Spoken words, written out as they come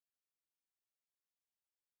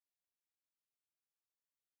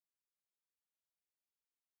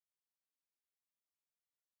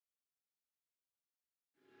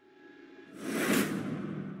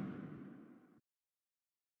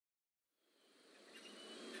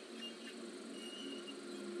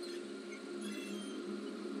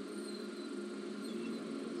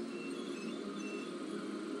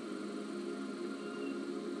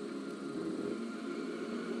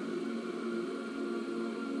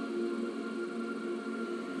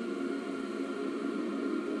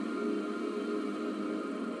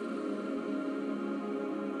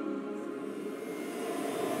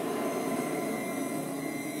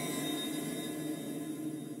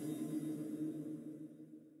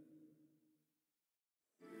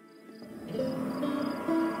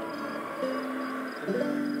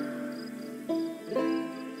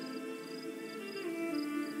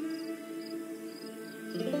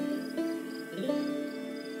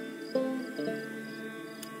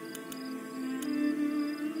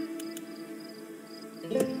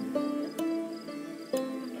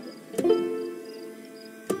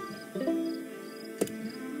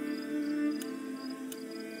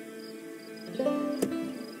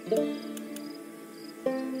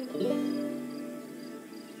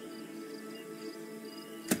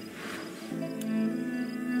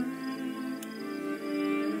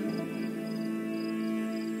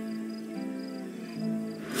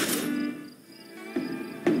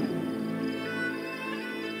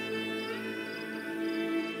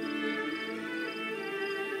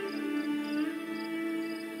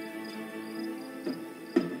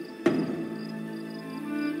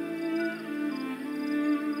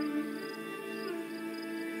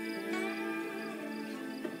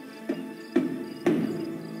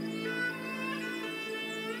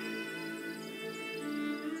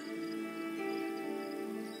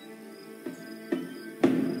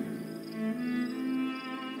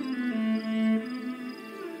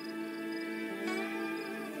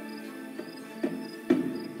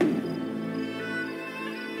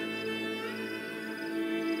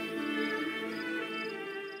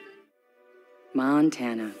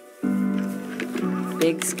Montana.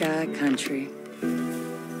 Big sky country.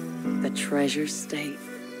 The treasure state.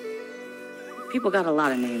 People got a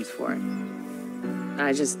lot of names for it.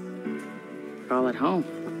 I just call it home.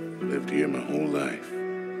 Lived here my whole life.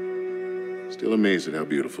 Still amazed at how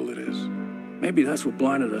beautiful it is. Maybe that's what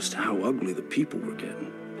blinded us to how ugly the people were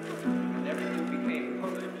getting.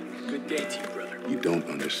 Good day to you, brother. You don't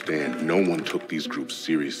understand. No one took these groups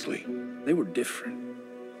seriously. They were different.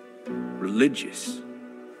 Religious.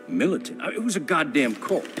 Militant. It was a goddamn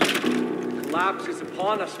cult. Collapse is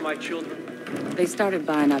upon us, my children. They started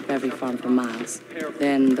buying up every farm for miles.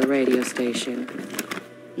 Then the radio station.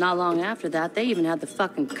 Not long after that, they even had the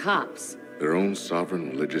fucking cops. Their own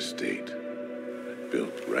sovereign religious state.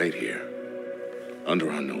 Built right here.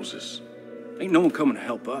 Under our noses. Ain't no one coming to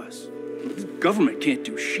help us. The government can't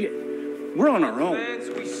do shit. We're on our own.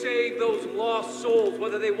 We save those lost souls,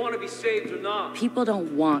 whether they want to be saved or not. People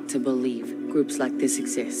don't want to believe groups like this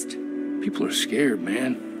exist. People are scared,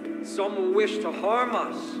 man. Some will wish to harm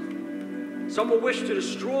us. Some will wish to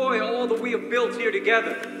destroy all that we have built here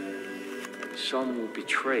together. Some will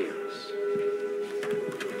betray us.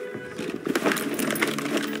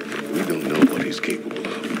 We don't know what he's capable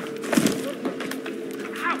of.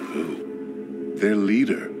 Who? Their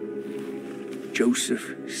leader.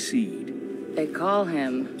 Joseph Seed. They call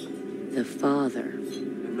him the Father.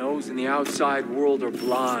 And those in the outside world are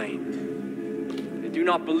blind. They do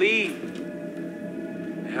not believe.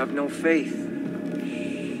 They have no faith.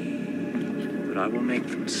 But I will make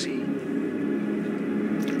them see.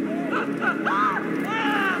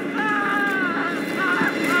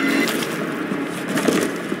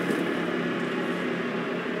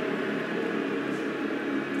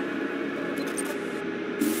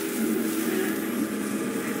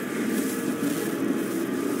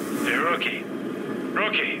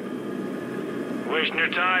 Rookie. Wasting your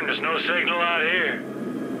time, there's no signal out here.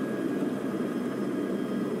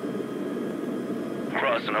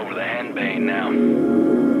 Crossing over the Henbane now.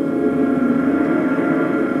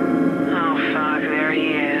 Oh, fuck, there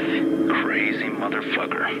he is. Crazy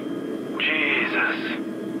motherfucker. Jesus.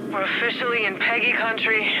 We're officially in Peggy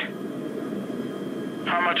country.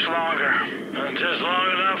 How much longer? Just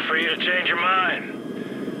long enough for you to change your mind.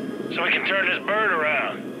 So we can turn this bird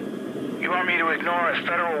around. You want me to ignore a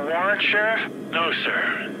federal warrant, Sheriff? No,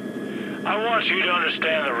 sir. I want you to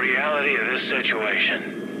understand the reality of this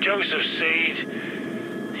situation. Joseph Seed,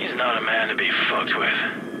 he's not a man to be fucked with.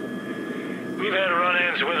 We've had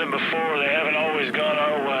run-ins with him before. They haven't always gone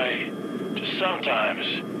our way. Just sometimes.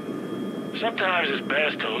 Sometimes it's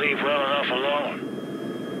best to leave well enough alone.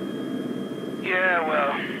 Yeah,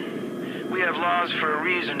 well, we have laws for a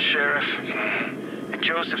reason, Sheriff. And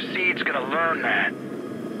Joseph Seed's gonna learn that.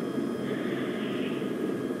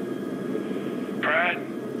 Pratt,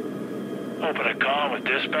 open a comm with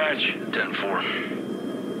dispatch.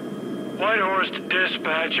 10-4. Whitehorse to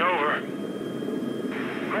dispatch, over.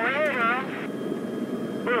 Go ahead, Earl.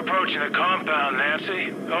 We're approaching the compound,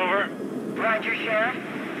 Nancy. Over. Roger, Sheriff.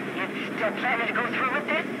 You still planning to go through with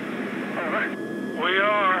this? Over. We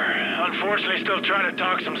are. Unfortunately, still trying to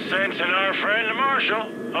talk some sense in our friend, the Marshal.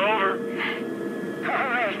 Over. All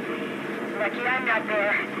right. Lucky I'm not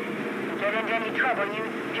there. Get into any trouble, you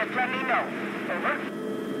just let me know. Over.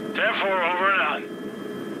 10-4, over and out.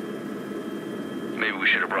 Maybe we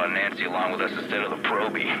should have brought Nancy along with us instead of the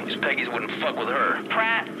Proby. These Peggies wouldn't fuck with her.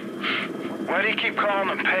 Pratt. Why do you keep calling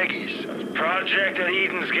them Peggies? Project at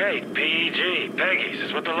Eden's Gate, PEG. Peggies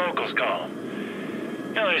is what the locals call them.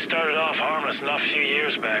 You know, they started off harmless enough a few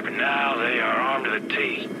years back, but now they are armed to the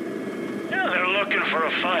teeth. You know, they're looking for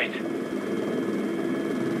a fight.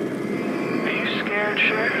 Are you scared,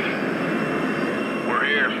 Sheriff? We're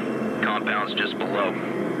here. Compound's just below.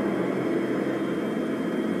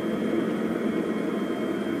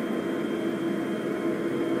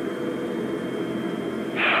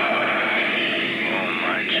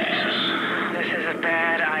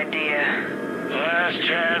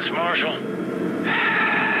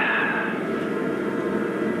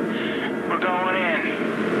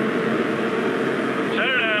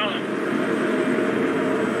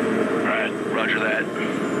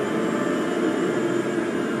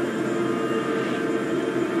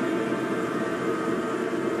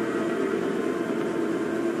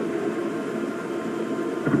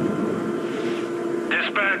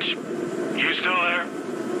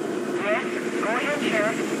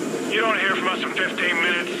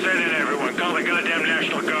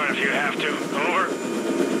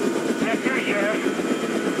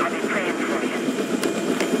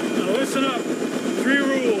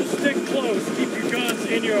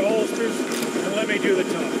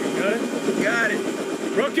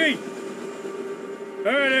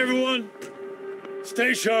 All right, everyone.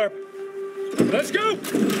 Stay sharp. Let's go!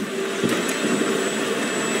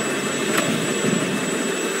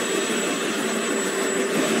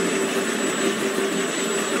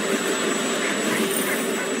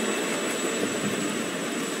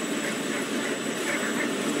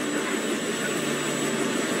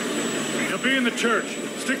 They'll be in the church.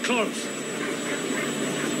 Stick close.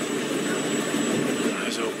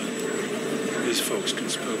 Eyes open. These folks can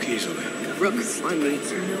spook easily. Brooks, I need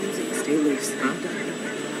some nosy. Stay loose. I'm done.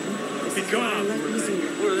 Be calm.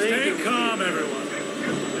 Stay calm, everyone.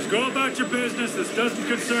 Just go about your business. This doesn't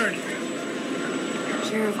concern you.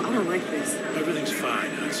 Sheriff, I don't like this. Everything's fine,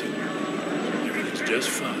 Hudson. Everything's just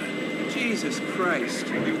fine. Jesus Christ.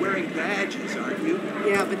 You're wearing badges, aren't you?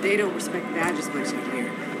 Yeah, but they don't respect badges much in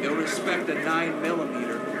here. They'll respect a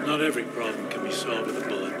 9mm. Not every problem can be solved with a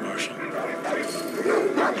bullet, Marshal.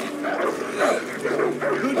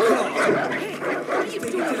 Good call. Hey, what are you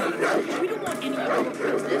doing? We don't want any of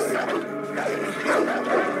your business.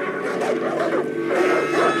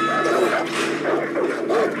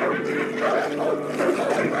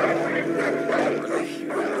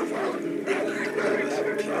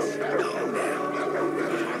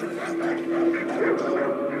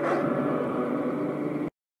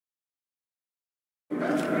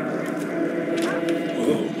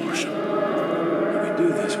 Whoa, Marshal. When we do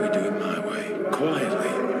this, we do it my way.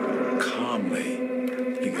 Quietly. Calmly.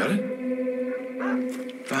 You got it?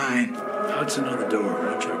 Fine. Hudson on the door.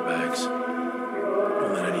 Watch our backs.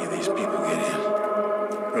 Don't let any of these people get in.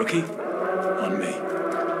 Rookie, on me.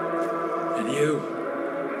 And you,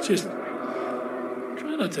 just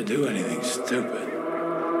try not to do anything stupid.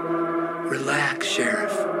 Relax,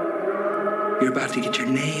 Sheriff. You're about to get your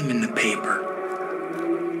name in the paper.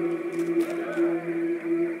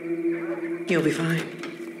 You'll be fine.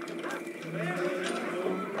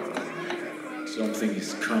 Something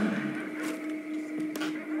is coming.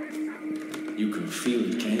 You can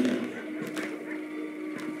feel it, can't you?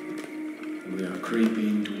 We are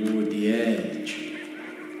creeping toward the edge.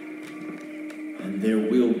 And there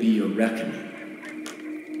will be a reckoning.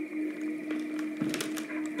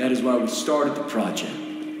 That is why we started the project.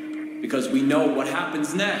 Because we know what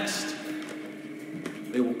happens next.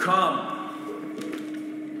 They will come.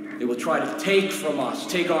 They will try to take from us.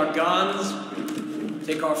 Take our guns.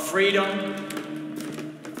 Take our freedom.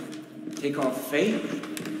 Take our faith.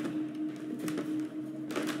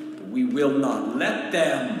 We will not let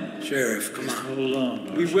them. Sheriff, come on. Hold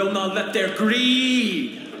on. We will not let their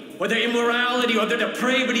greed, or their immorality, or their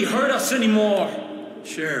depravity hurt us anymore.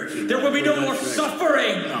 Sheriff. There will be no more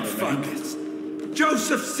suffering. Oh, fuck it.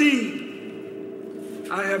 Joseph Seed!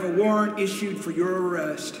 I have a warrant issued for your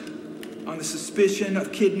arrest on the suspicion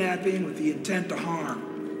of kidnapping with the intent to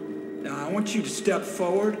harm. Now, I want you to step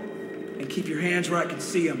forward and keep your hands where I can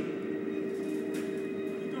see them.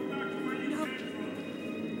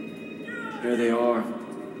 There they are,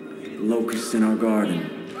 the locusts in our garden.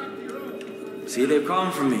 See, they've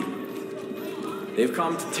come for me. They've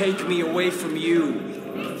come to take me away from you.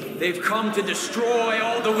 They've come to destroy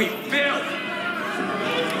all that we've built.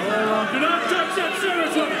 Hold on, do not touch that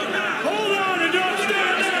seriously! Hold on and don't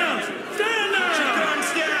stand down! Stand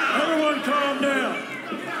down! Everyone calm down!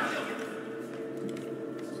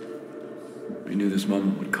 We knew this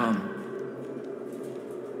moment would come.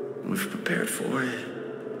 We've prepared for it.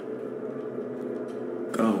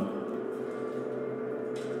 Go.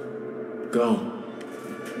 Go.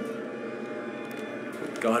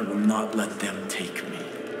 God will not let them take me.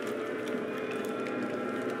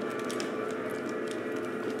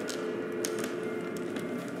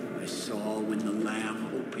 I saw when the Lamb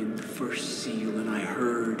opened the first seal, and I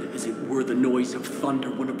heard, as it were the noise of thunder,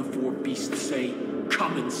 one of the four beasts say,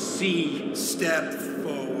 "Come and see." Step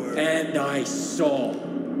forward. And I saw.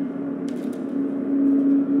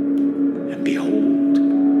 And behold,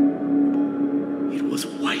 it was a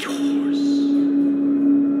white horse.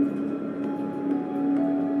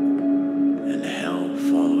 And hell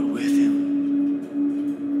followed with him.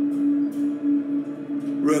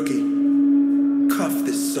 Rookie, cuff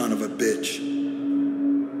this son of a bitch.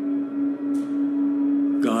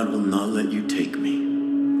 God will not let you take me.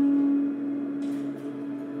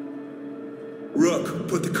 Rook,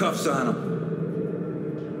 put the cuffs on him.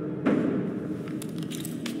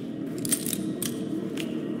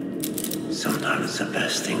 Sometimes the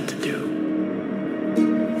best thing to do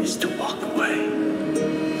is to walk away.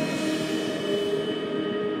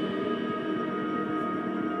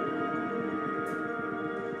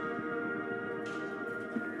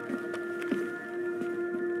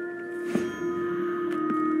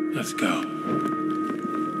 Let's go.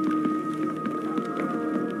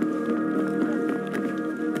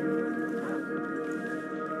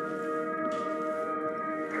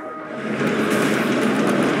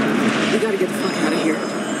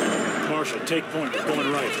 Take point. We're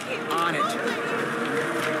going right. On it.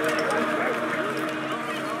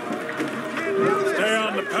 Stay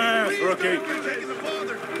on the path, rookie.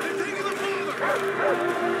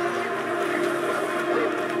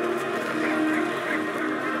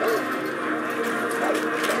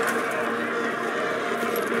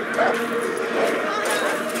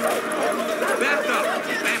 Back up!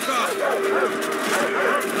 Back up!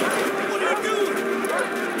 What are you doing?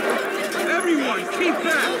 Everyone, keep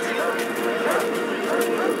back!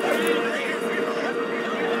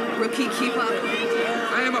 Rookie, keep up.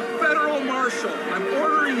 I am a federal marshal. I'm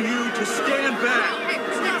ordering you to stand back. Hey,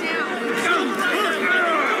 sit down. Stand back!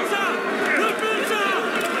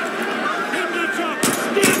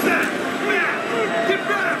 Get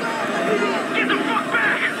back! Get the fuck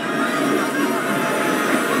back!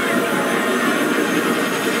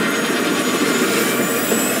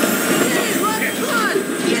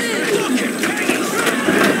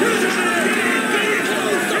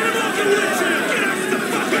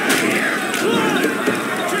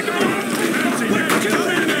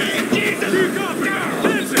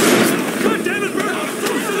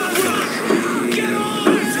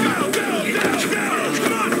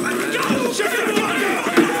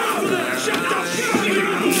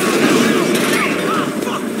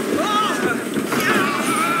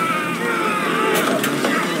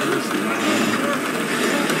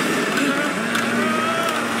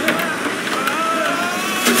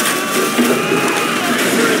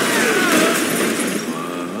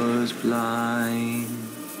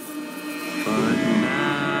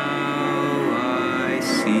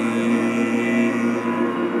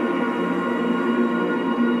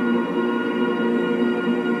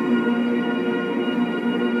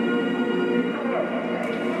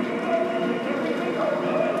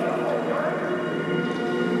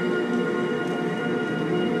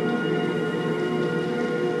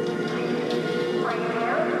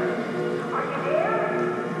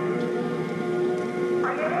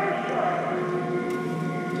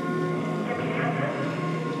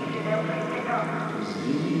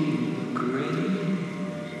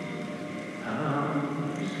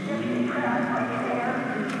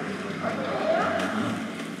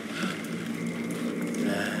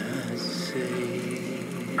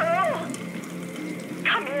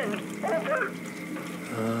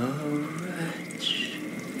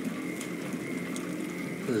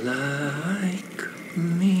 Like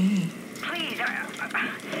me. Please,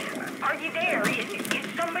 are you there? Is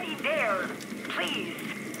somebody there? Please.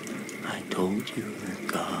 I told you that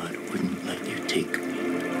God wouldn't let you take me.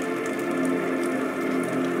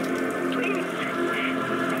 Please.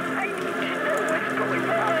 I need to know what's going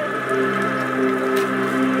on.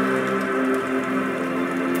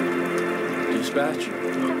 Dispatch.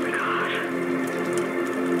 Oh, God.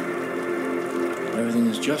 Everything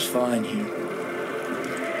is just fine here.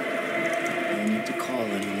 No need to call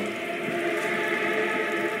anyone.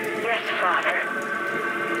 Yes, Father.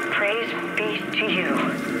 Praise be to you.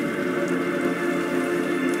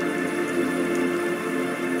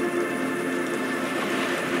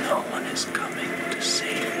 No one is coming to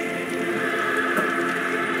save me.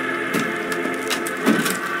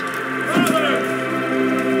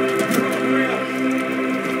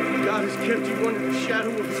 God has kept you under the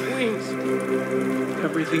shadow of his wings.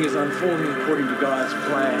 Everything is unfolding according to God's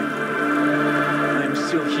plan. I am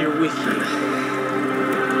still here with you.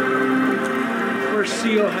 The first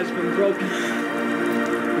seal has been broken.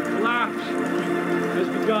 The collapse has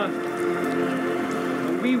begun.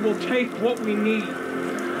 And we will take what we need.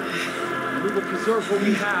 And we will preserve what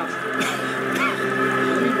we have.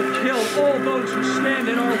 And we will kill all those who stand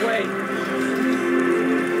in our way.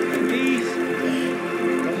 And these,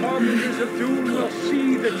 the harbingers of doom, will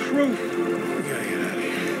see the truth.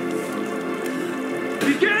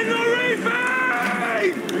 Begin the reaping!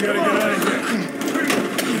 We gotta get out of here.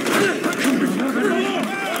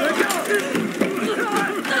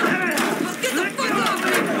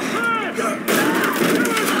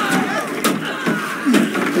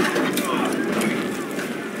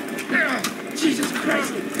 Jesus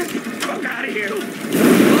Christ! Get the fuck out of here!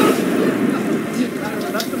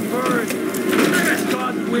 Let them burn. That's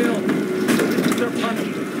God's will. Their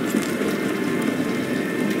punishment.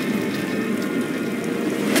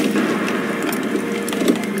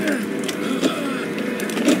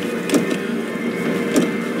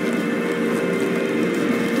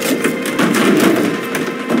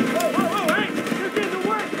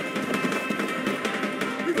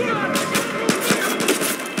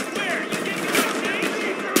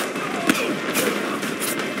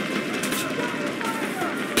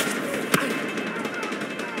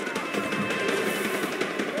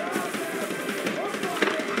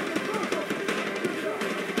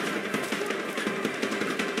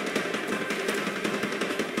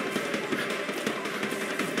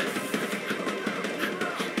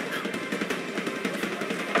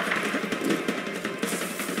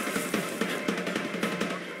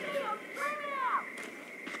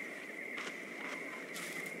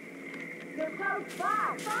 They're close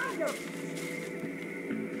by. Find them.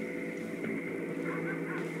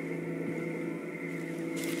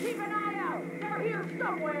 Keep an eye out. They're here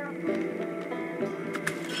somewhere.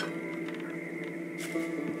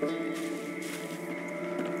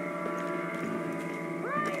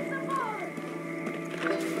 Raise the board.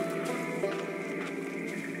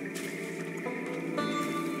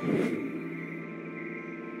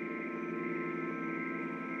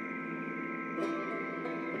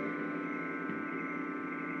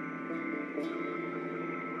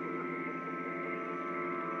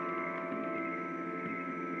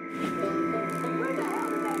 Where the hell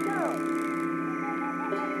did they go?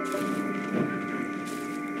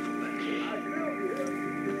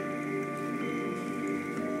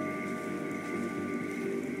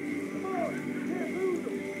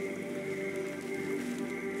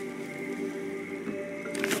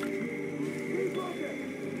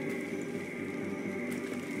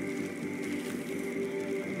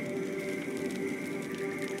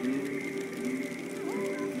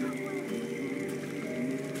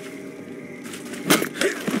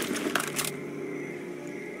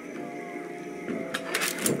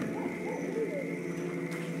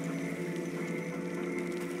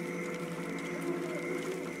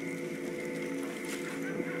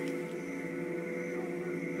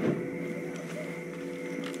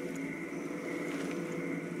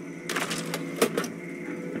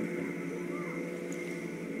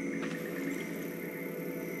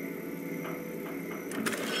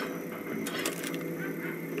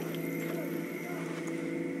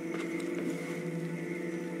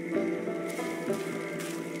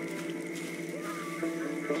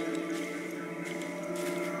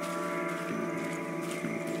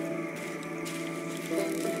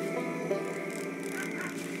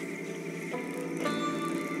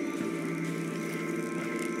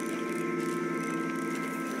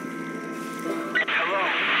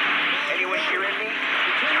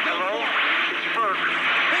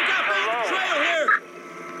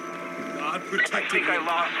 Protected him,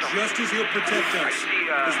 just as he'll protect us,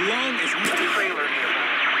 as long as we... trailer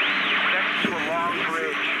nearby, next to a long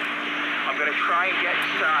bridge. I'm gonna try and get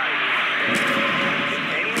inside.